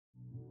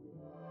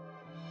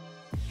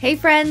Hey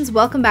friends,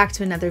 welcome back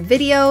to another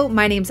video.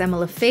 My name's Emma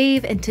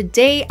Lefebvre, and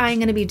today I'm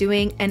going to be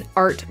doing an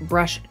art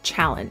brush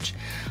challenge.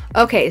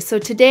 Okay, so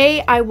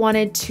today I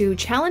wanted to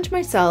challenge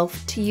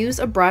myself to use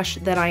a brush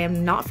that I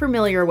am not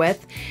familiar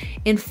with.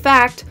 In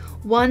fact,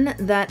 one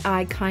that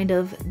I kind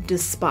of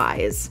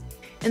despise.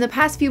 In the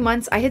past few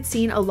months, I had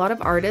seen a lot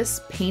of artists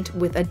paint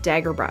with a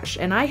dagger brush,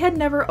 and I had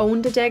never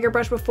owned a dagger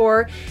brush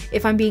before.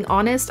 If I'm being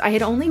honest, I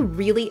had only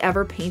really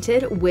ever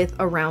painted with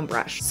a round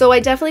brush. So I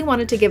definitely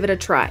wanted to give it a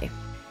try.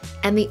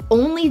 And the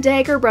only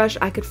dagger brush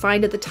I could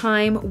find at the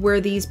time were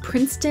these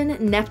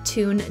Princeton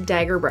Neptune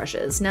dagger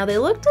brushes. Now they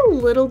looked a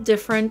little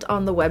different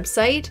on the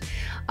website.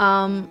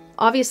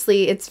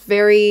 Obviously it's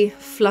very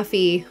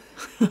fluffy,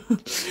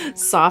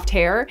 soft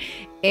hair,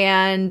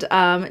 and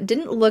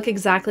didn't look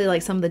exactly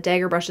like some of the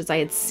dagger brushes I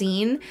had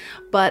seen,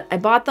 but I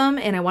bought them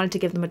and I wanted to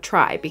give them a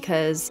try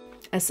because,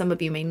 as some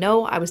of you may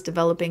know, I was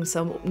developing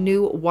some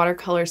new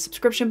watercolor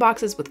subscription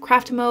boxes with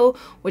Craftimo,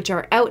 which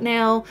are out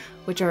now,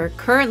 which are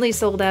currently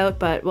sold out,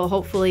 but well,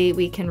 hopefully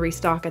we can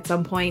restock at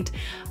some point.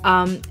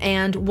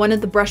 And one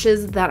of the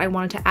brushes that I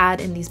wanted to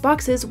add in these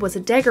boxes was a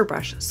dagger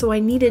brush. So I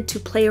needed to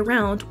play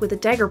around with a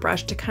dagger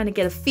brush to kind of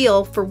get a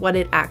feel for what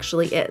it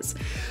actually is.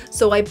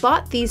 So I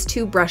bought these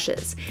two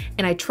brushes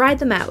and I tried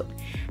them out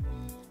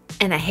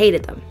and I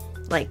hated them,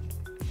 like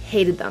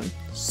hated them.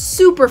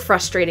 Super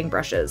frustrating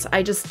brushes.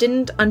 I just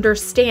didn't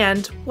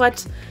understand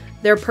what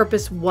their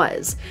purpose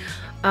was.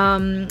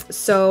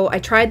 So I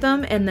tried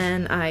them and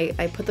then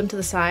I put them to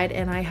the side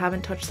and I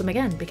haven't touched them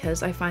again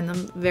because I find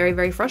them very,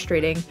 very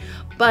frustrating.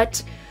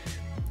 But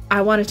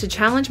I wanted to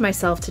challenge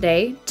myself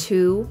today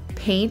to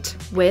paint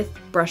with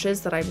brushes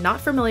that I'm not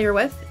familiar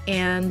with,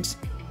 and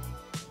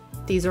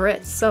these are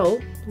it. So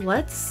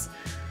let's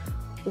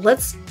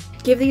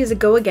give these a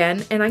go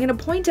again, and I'm going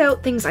to point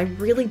out things I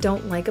really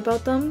don't like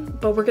about them,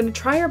 but we're going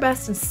to try our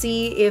best and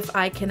see if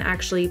I can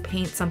actually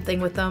paint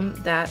something with them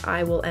that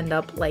I will end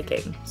up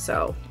liking.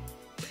 So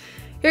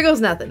here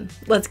goes nothing.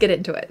 Let's get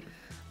into it.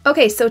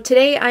 Okay, so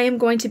today I am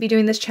going to be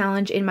doing this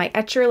challenge in my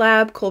Etcher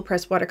Lab cold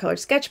pressed watercolor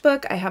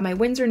sketchbook. I have my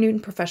Winsor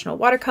Newton professional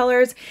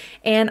watercolors,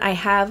 and I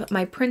have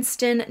my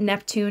Princeton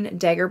Neptune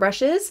dagger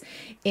brushes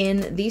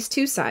in these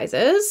two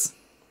sizes.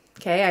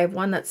 Okay, I have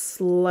one that's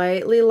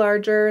slightly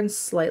larger and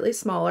slightly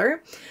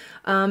smaller.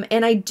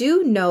 And I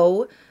do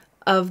know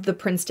of the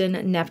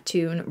Princeton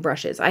Neptune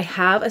brushes. I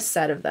have a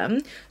set of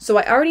them. So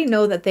I already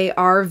know that they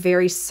are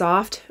very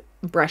soft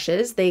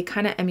brushes. They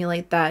kind of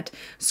emulate that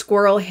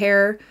squirrel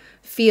hair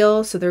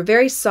feel. So they're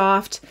very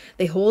soft.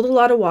 They hold a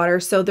lot of water.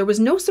 So there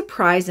was no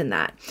surprise in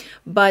that.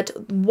 But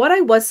what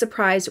I was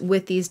surprised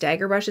with these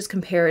dagger brushes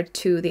compared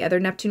to the other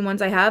Neptune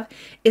ones I have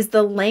is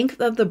the length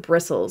of the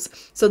bristles.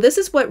 So this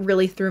is what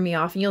really threw me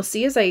off. And you'll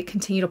see as I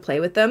continue to play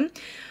with them,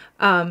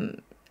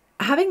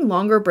 having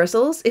longer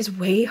bristles is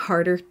way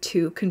harder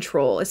to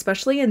control,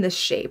 especially in this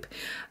shape.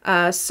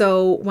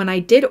 So when I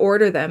did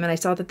order them and I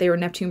saw that they were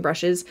Neptune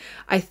brushes,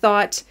 I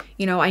thought,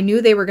 you know, I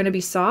knew they were going to be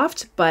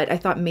soft, but I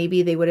thought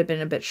maybe they would have been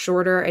a bit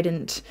shorter. I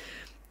didn't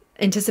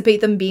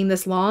anticipate them being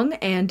this long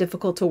and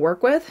difficult to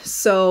work with.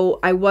 So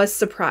I was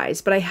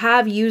surprised, but I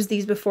have used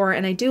these before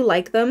and I do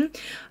like them.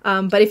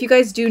 But if you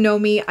guys do know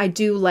me, I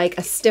do like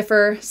a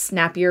stiffer,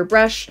 snappier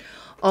brush.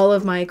 All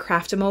of my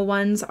Craftimo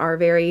ones are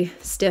very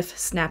stiff,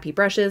 snappy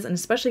brushes, and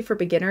especially for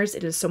beginners,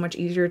 it is so much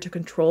easier to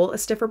control a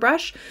stiffer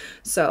brush.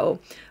 So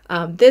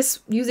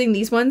using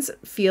these ones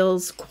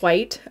feels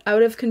quite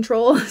out of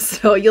control.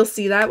 So you'll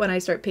see that when I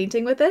start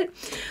painting with it.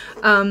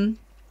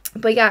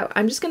 But yeah,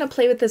 I'm just gonna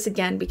play with this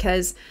again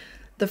because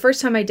the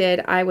first time I did,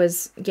 I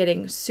was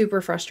getting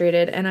super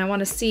frustrated, and I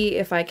want to see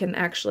if I can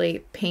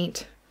actually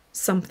paint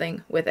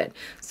something with it.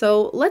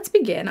 So let's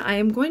begin. I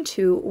am going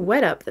to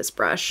wet up this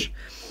brush.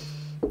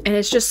 And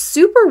it's just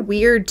super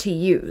weird to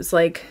use.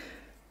 Like,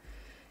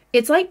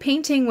 it's like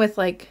painting with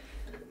like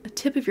a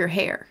tip of your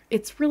hair.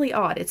 It's really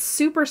odd. It's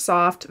super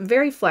soft,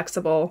 very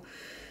flexible.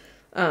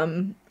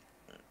 And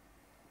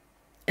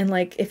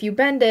like if you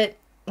bend it,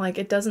 like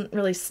it doesn't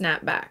really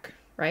snap back,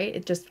 right?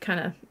 It just kind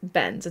of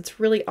bends. It's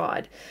really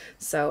odd.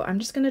 So I'm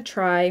just going to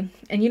try,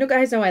 and you know,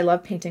 guys know I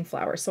love painting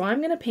flowers. So I'm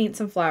going to paint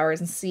some flowers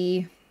and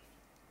see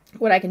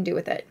what I can do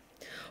with it.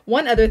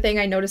 One other thing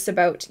I noticed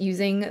about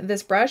using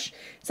this brush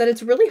is that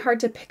it's really hard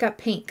to pick up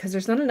paint because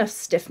there's not enough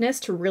stiffness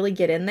to really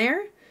get in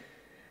there.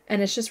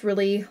 And it's just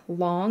really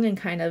long and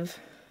kind of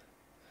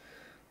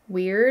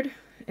weird.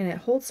 And it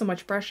holds so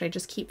much brush, I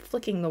just keep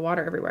flicking the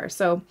water everywhere.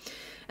 So,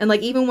 and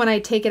like even when I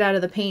take it out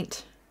of the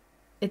paint,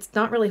 it's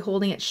not really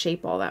holding its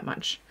shape all that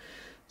much.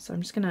 So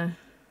I'm just gonna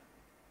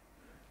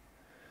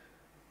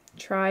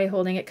try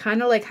holding it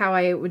kind of like how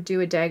I would do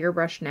a dagger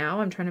brush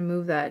now. I'm trying to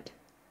move that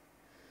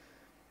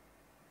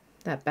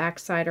back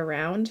side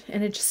around,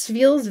 and it just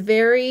feels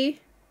very,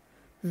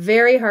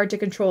 very hard to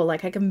control.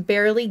 Like I can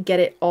barely get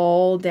it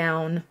all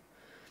down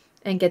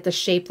and get the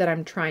shape that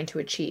I'm trying to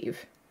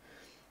achieve.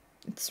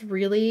 It's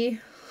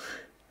really,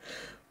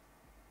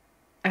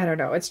 I don't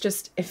know. It's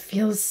just, it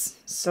feels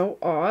so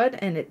odd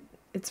and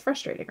it's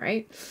frustrating,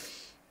 right?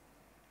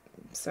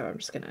 So I'm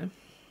just gonna,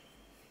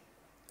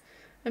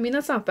 I mean,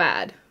 that's not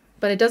bad.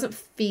 but it doesn't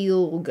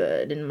feel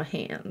good in my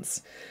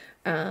hands.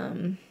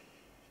 I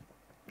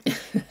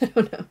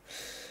don't know.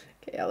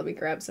 Okay, let me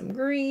grab some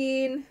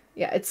green.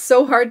 Yeah, it's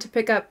so hard to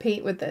pick up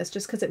paint with this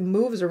just because it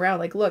moves around.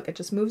 Like, look, it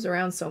just moves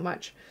around so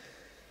much.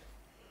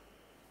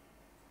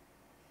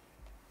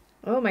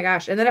 Oh my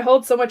gosh. And then it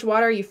holds so much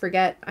water, you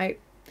forget.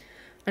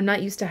 I'm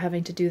not used to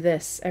having to do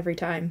this every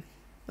time.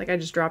 Like, I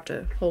just dropped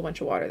a whole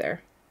bunch of water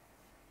there.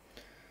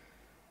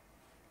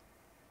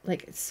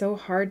 Like, it's so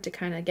hard to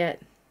kind of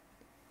get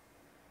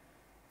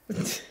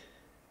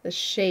the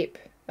shape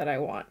that I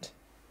want.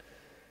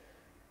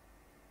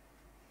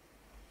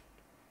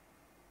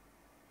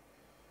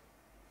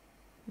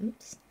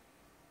 Oops.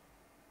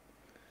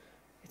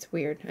 It's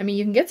weird. I mean,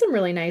 you can get some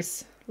really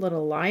nice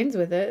little lines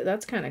with it.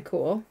 That's kind of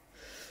cool.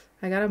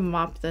 I gotta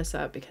mop this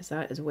up because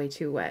that is way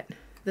too wet.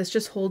 This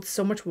just holds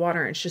so much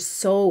water and it's just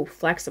so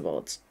flexible.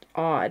 It's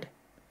odd.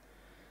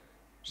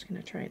 I'm just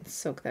gonna try and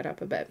soak that up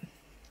a bit.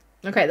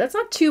 Okay, that's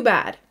not too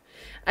bad.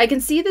 I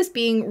can see this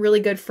being really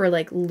good for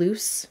like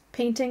loose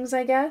paintings,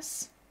 I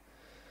guess.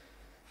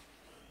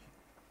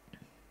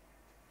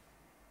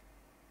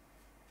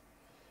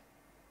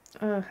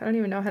 I don't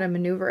even know how to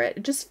maneuver it.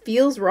 It just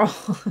feels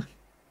wrong.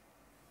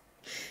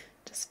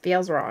 Just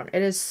feels wrong.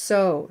 It is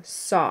so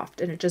soft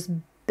and it just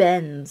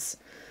bends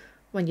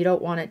when you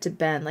don't want it to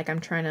bend. Like I'm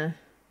trying to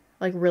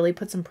like really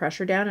put some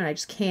pressure down and I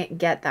just can't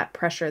get that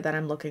pressure that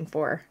I'm looking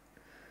for.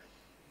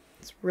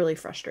 It's really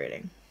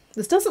frustrating.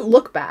 This doesn't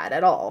look bad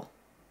at all.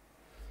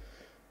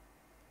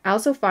 I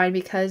also find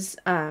because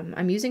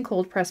I'm using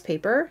cold press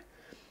paper,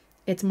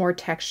 it's more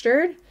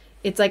textured.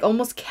 It's like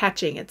almost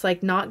catching. It's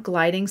like not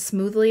gliding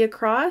smoothly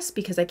across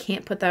because I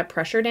can't put that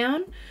pressure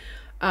down.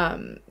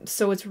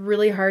 So it's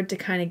really hard to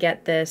kind of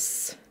get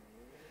this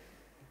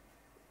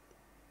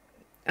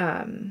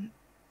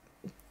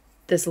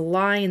this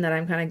line that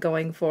I'm kind of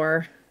going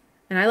for.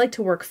 And I like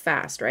to work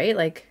fast, right?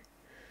 Like,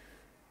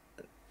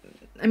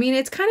 I mean,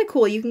 it's kind of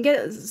cool. You can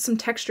get some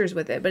textures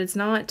with it, but it's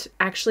not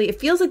actually, it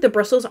feels like the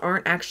bristles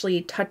aren't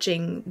actually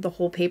touching the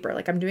whole paper.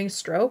 Like I'm doing a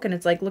stroke and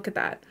it's like, look at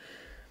that.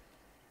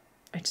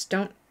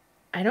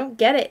 I don't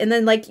get it. And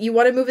then like you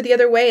want to move it the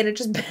other way and it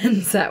just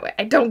bends that way.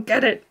 I don't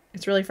get it.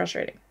 It's really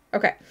frustrating.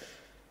 Okay.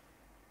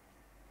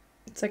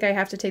 It's like I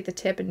have to take the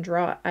tip and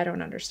draw it. I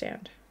don't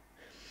understand.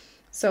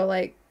 So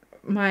like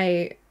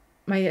my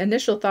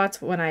initial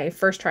thoughts when I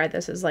first tried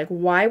this is like,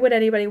 why would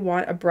anybody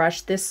want a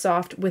brush this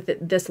soft with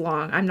it this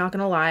long? I'm not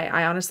going to lie.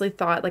 I honestly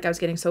thought like I was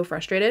getting so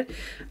frustrated.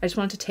 I just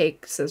wanted to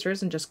take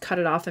scissors and just cut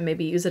it off and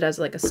maybe use it as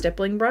like a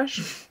stippling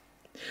brush.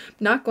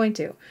 Not going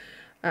to.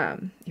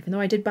 Even though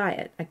I did buy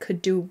it, I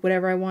could do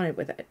whatever I wanted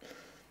with it.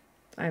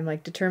 I'm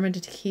like determined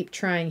to keep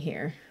trying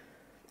here.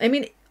 I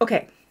mean,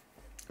 okay.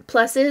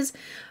 Plus is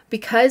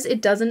because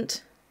it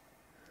doesn't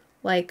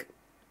like,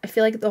 I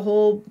feel like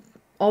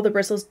all the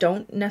bristles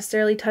don't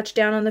necessarily touch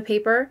down on the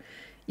paper.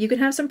 You can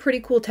have some pretty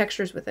cool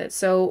textures with it.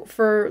 So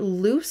for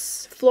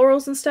loose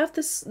florals and stuff,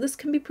 this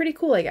can be pretty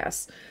cool, I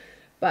guess.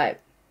 But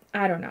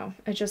I don't know.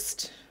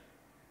 It's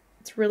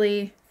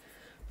really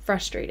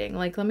frustrating.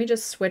 Like, let me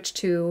just switch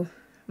to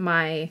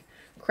my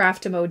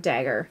Craftimo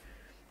dagger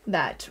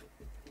that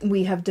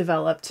we have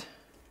developed.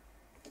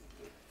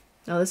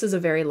 Now this is a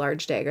very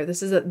large dagger.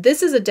 This is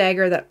a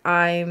dagger that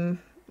I'm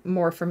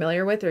more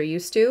familiar with or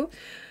used to.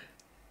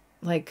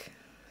 Like,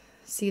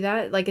 see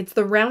that? Like it's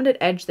the rounded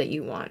edge that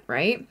you want,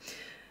 right?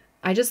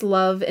 I just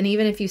love, and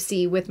even if you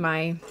see with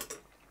my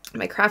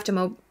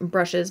Craftimo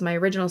brushes, my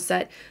original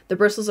set, the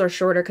bristles are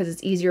shorter because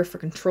it's easier for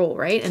control,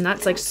 right? And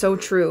that's like so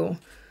true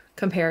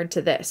compared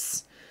to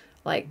this.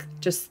 Like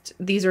just,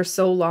 these are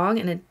so long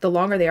and the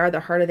longer they are,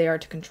 the harder they are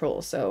to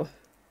control. So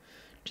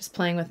just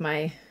playing with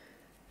my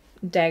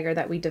dagger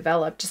that we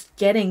developed, just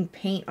getting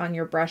paint on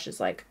your brush is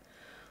like,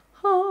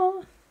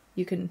 oh,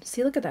 you can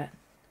see, look at that.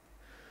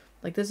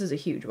 Like this is a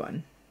huge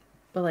one,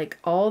 but like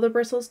all the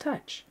bristles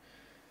touch.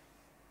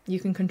 You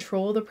can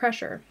control the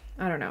pressure.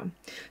 I don't know.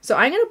 So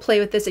I'm going to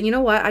play with this. And you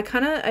know what?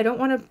 I don't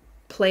want to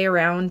play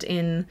around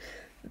in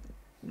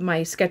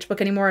my sketchbook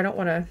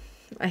anymore.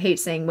 I hate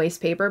saying waste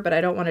paper, but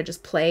I don't want to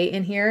just play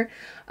in here.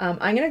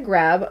 I'm going to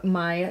grab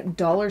my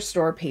dollar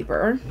store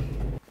paper.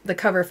 The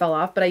cover fell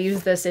off, but I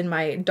used this in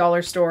my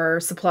dollar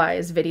store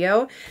supplies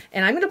video.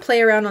 And I'm going to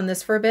play around on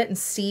this for a bit and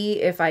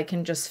see if I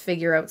can just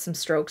figure out some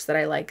strokes that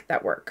I like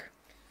that work.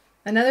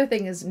 Another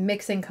thing is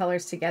mixing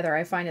colors together.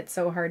 I find it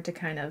so hard to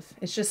kind of,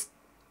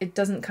 it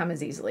doesn't come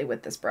as easily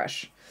with this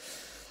brush.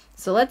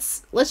 So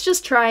let's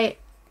just try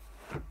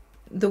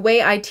the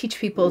way I teach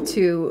people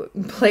to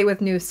play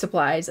with new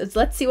supplies.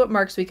 Let's see what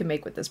marks we can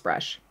make with this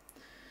brush.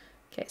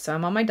 Okay, so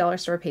I'm on my dollar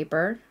store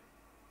paper.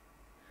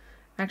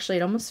 Actually,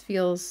 it almost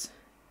feels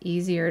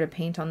easier to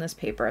paint on this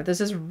paper.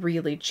 This is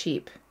really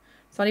cheap.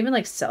 It's not even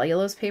like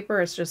cellulose paper.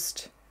 It's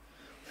just,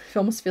 it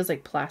almost feels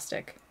like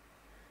plastic.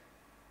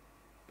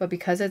 But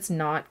because it's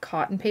not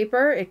cotton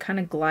paper, it kind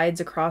of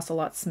glides across a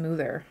lot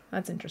smoother.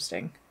 That's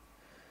interesting.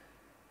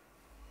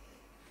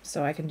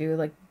 So I can do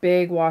like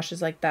big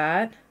washes like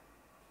that.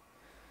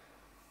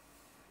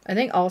 I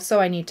think also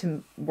I need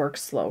to work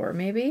slower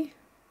maybe.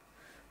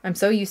 I'm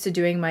so used to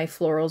doing my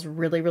florals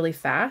really, really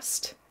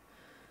fast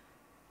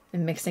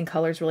and mixing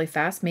colors really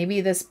fast.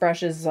 Maybe this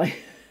brush is like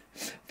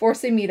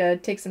forcing me to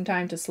take some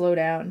time to slow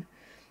down.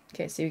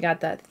 Okay, so we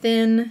got that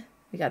thin,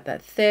 we got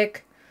that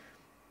thick.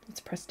 Let's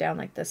press down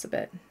like this a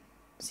bit.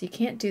 So you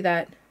can't do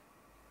that.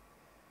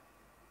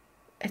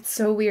 It's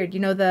so weird. You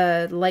know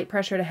the light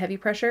pressure to heavy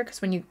pressure?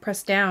 Because when you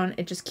press down,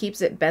 it just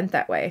keeps it bent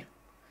that way.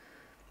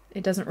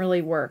 It doesn't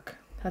really work.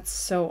 That's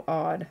so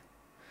odd.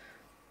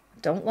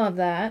 Don't love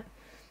that.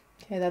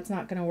 Okay, that's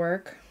not going to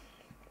work.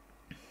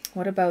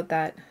 What about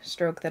that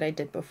stroke that I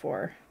did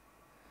before?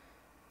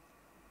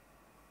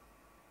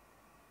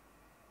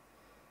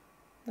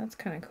 That's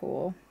kind of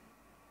cool.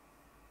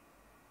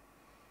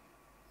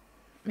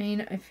 I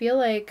mean, I feel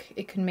like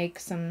it can make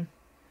some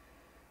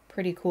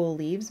pretty cool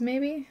leaves,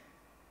 maybe.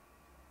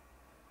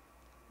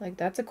 Like,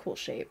 that's a cool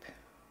shape.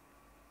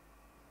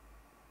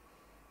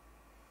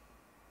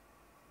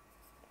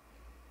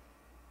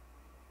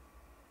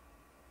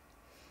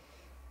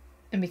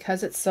 And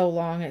because it's so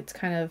long, it's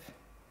kind of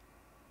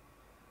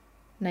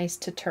nice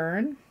to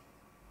turn.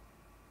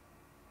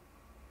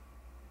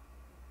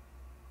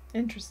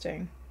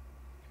 Interesting.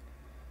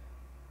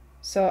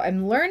 So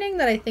I'm learning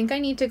that I think I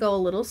need to go a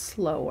little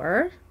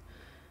slower,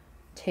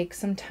 take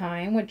some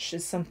time, which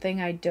is something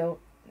I don't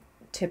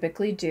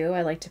typically do.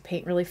 I like to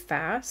paint really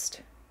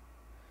fast.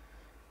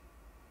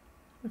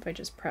 If I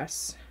just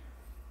press.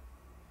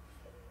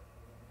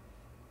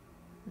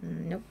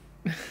 Nope.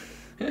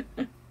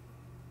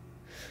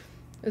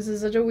 This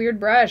is such a weird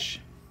brush.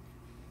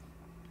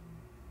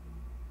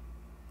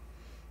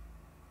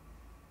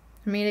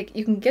 I mean,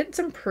 you can get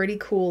some pretty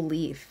cool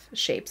leaf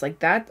shapes. Like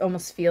that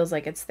almost feels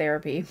like it's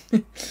therapy.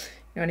 You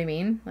know what I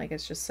mean? Like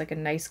it's just like a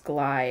nice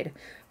glide.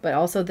 But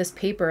also this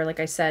paper, like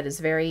I said, is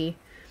very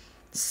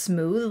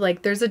smooth.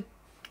 Like there's a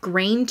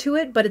grain to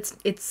it, but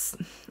it's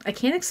I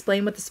can't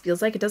explain what this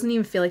feels like. It doesn't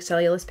even feel like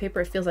cellulose paper.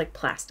 It feels like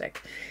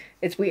plastic.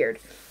 It's weird.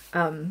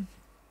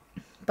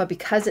 But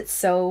because it's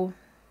so,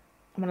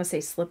 I want to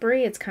say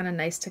slippery, it's kind of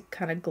nice to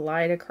kind of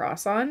glide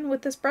across on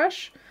with this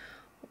brush.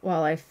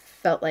 While I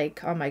felt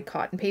like on my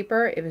cotton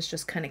paper, it was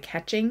just kind of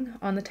catching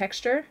on the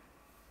texture.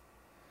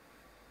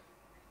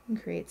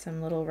 And create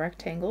some little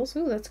rectangles.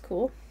 Ooh, that's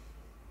cool.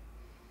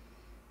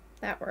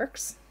 That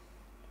works.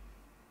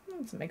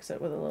 Let's mix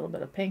it with a little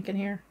bit of pink in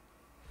here.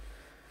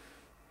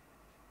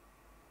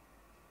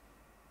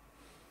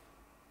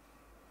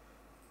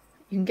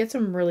 You can get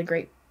some really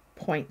great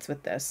points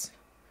with this,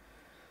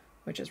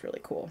 which is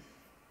really cool.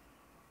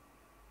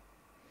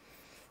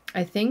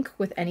 I think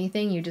with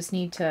anything, you just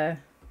need to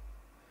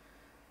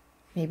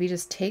maybe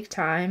just take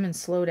time and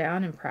slow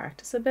down and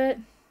practice a bit.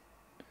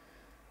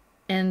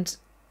 And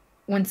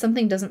when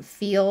something doesn't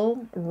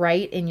feel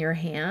right in your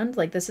hand,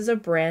 like this is a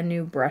brand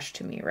new brush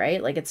to me,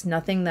 right? Like it's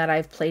nothing that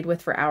I've played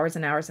with for hours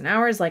and hours and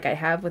hours like I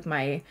have with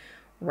my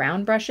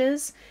round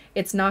brushes.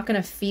 It's not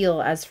going to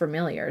feel as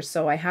familiar.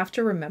 So I have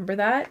to remember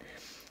that.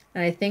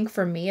 And I think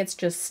for me, it's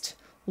just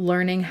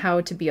learning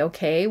how to be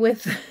okay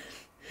with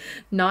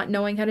not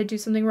knowing how to do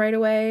something right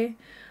away.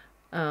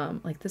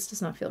 Like this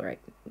does not feel right.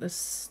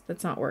 That's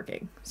not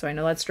working. So I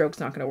know that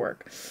stroke's not going to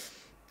work.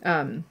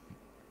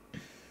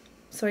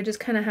 So I just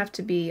kind of have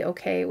to be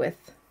okay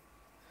with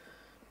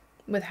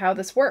how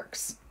this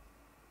works.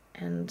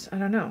 And I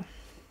don't know.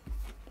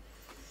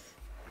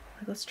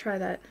 Let's try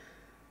that.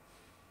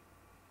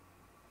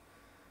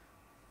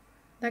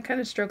 That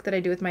kind of stroke that I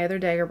do with my other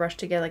dagger brush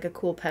to get like a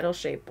cool petal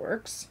shape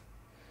works.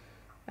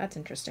 That's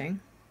interesting.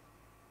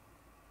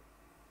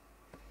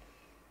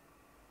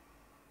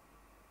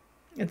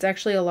 It's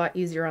actually a lot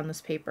easier on this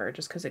paper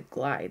just because it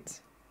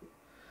glides.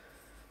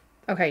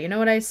 Okay, you know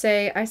what I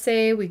say? I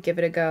say we give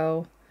it a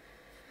go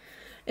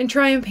and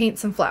try and paint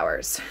some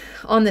flowers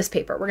on this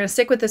paper. We're going to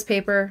stick with this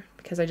paper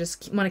because I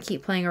just want to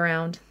keep playing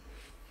around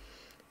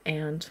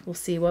and we'll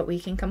see what we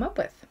can come up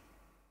with.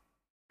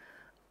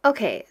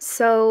 Okay,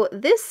 so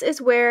this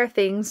is where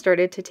things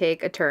started to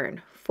take a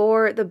turn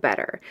for the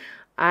better.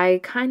 I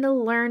kind of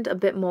learned a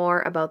bit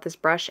more about this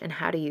brush and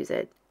how to use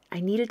it. I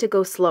needed to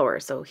go slower.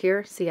 So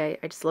here, see, I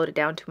just slowed it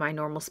down to my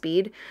normal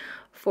speed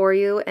for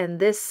you. And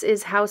this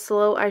is how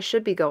slow I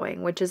should be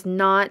going, which is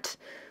not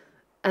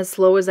as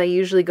slow as I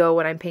usually go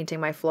when I'm painting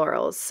my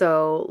florals.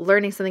 So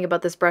learning something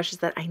about this brush is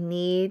that I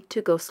need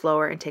to go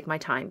slower and take my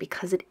time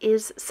because it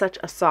is such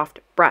a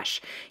soft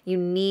brush. You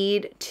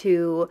need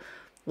to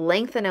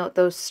lengthen out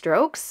those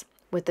strokes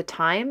with the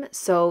time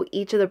so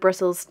each of the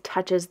bristles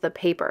touches the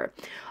paper.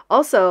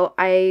 Also,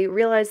 I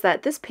realized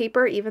that this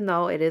paper, even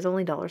though it is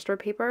only dollar store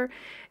paper,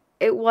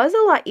 it was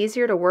a lot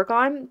easier to work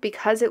on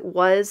because it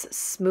was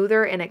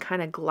smoother and it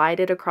kind of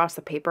glided across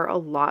the paper a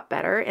lot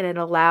better, and it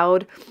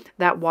allowed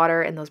that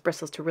water and those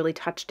bristles to really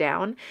touch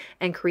down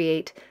and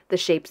create the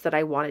shapes that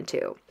I wanted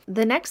to.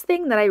 The next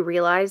thing that I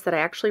realized that I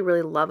actually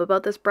really love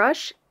about this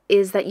brush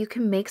is that you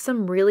can make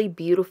some really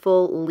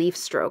beautiful leaf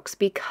strokes.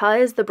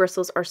 Because the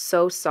bristles are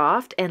so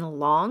soft and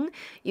long,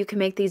 you can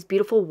make these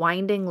beautiful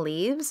winding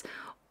leaves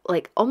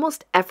like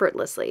almost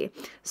effortlessly.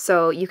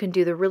 So you can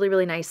do the really,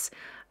 really nice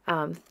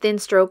thin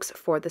strokes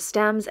for the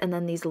stems, and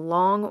then these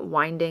long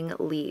winding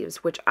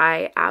leaves, which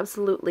I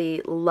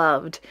absolutely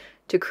loved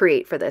to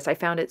create for this. I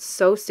found it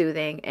so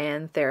soothing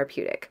and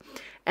therapeutic.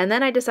 And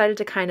then I decided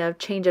to kind of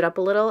change it up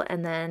a little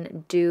and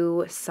then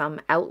do some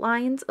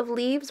outlines of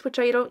leaves, which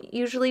I don't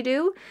usually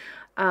do.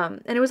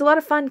 And it was a lot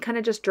of fun kind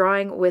of just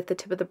drawing with the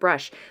tip of the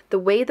brush. The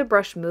way the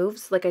brush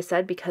moves, like I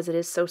said, because it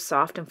is so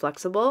soft and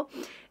flexible,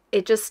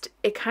 it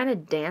kind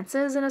of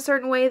dances in a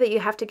certain way that you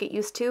have to get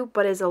used to,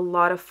 but is a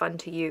lot of fun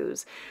to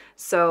use.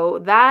 So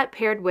that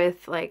paired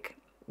with like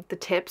the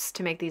tips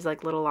to make these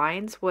like little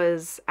lines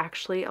was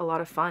actually a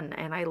lot of fun.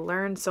 And I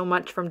learned so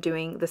much from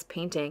doing this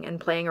painting and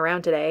playing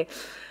around today.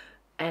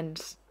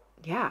 And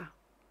yeah,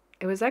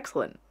 it was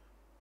excellent.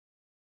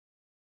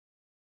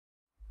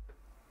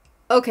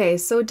 Okay,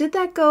 so did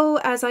that go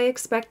as I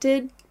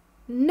expected?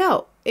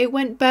 No, it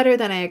went better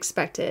than I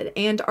expected.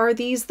 And are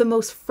these the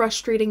most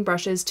frustrating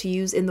brushes to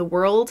use in the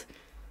world?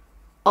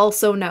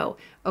 Also no.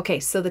 Okay,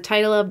 so the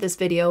title of this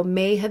video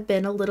may have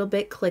been a little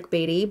bit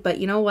clickbaity, but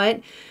you know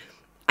what?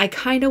 I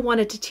kind of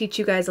wanted to teach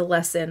you guys a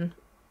lesson.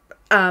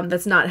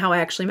 That's not how I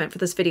actually meant for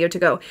this video to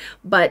go,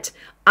 but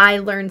I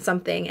learned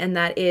something, and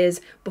that is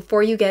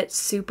before you get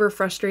super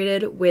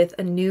frustrated with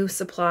a new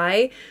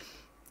supply,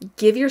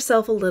 give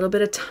yourself a little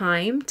bit of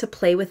time to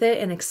play with it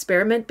and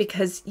experiment,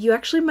 because you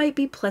actually might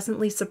be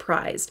pleasantly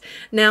surprised.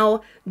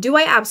 Now, do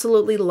I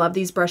absolutely love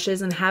these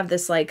brushes and have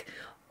this like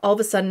all of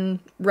a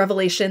sudden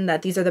revelation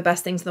that these are the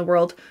best things in the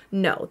world?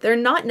 No, they're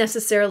not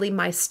necessarily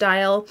my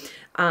style,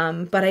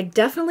 but I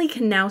definitely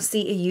can now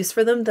see a use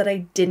for them that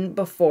I didn't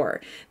before.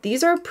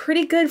 These are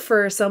pretty good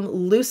for some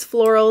loose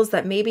florals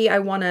that maybe I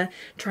want to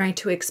try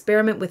to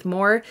experiment with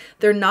more.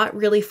 They're not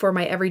really for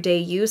my everyday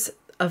use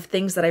of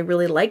things that I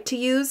really like to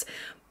use,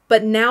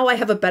 but now I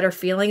have a better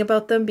feeling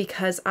about them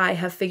because I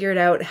have figured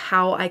out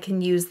how I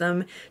can use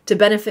them to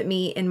benefit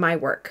me in my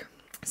work.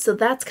 So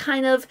that's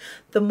kind of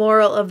the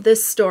moral of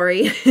this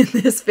story in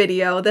this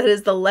video. That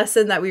is the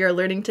lesson that we are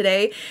learning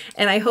today.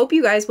 And I hope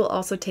you guys will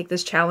also take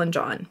this challenge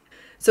on.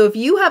 So if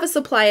you have a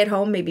supply at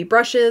home, maybe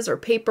brushes or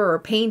paper or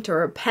paint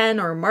or a pen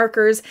or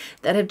markers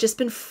that have just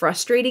been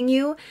frustrating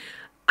you,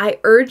 I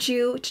urge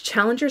you to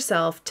challenge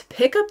yourself to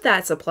pick up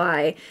that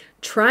supply,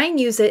 try and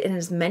use it in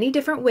as many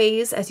different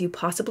ways as you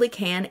possibly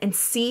can, and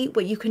see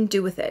what you can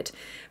do with it.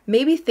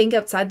 Maybe think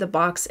outside the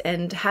box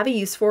and have a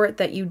use for it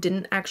that you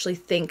didn't actually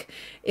think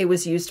it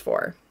was used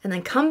for. And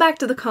then come back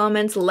to the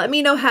comments, let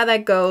me know how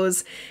that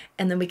goes,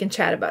 and then we can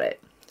chat about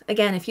it.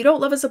 Again, if you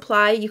don't love a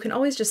supply, you can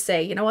always just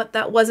say, you know what,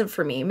 that wasn't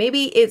for me.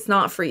 Maybe it's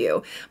not for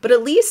you, but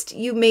at least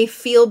you may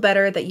feel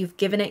better that you've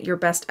given it your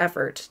best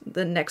effort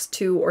the next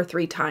 2 or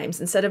 3 times,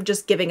 instead of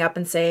just giving up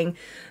and saying,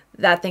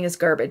 that thing is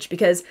garbage,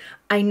 because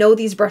I know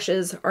these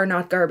brushes are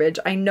not garbage.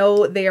 I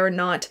know they are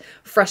not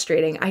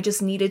frustrating. I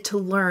just needed to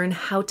learn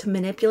how to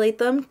manipulate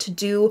them to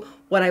do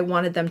what I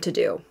wanted them to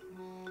do,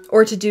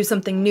 or to do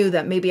something new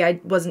that maybe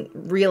I wasn't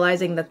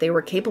realizing that they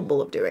were capable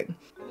of doing.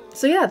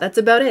 So yeah, that's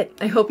about it.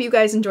 I hope you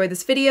guys enjoyed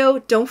this video.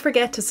 Don't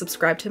forget to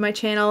subscribe to my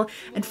channel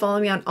and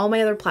follow me on all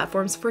my other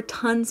platforms for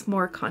tons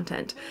more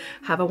content.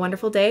 Have a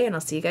wonderful day, and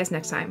I'll see you guys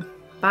next time.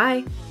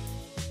 Bye.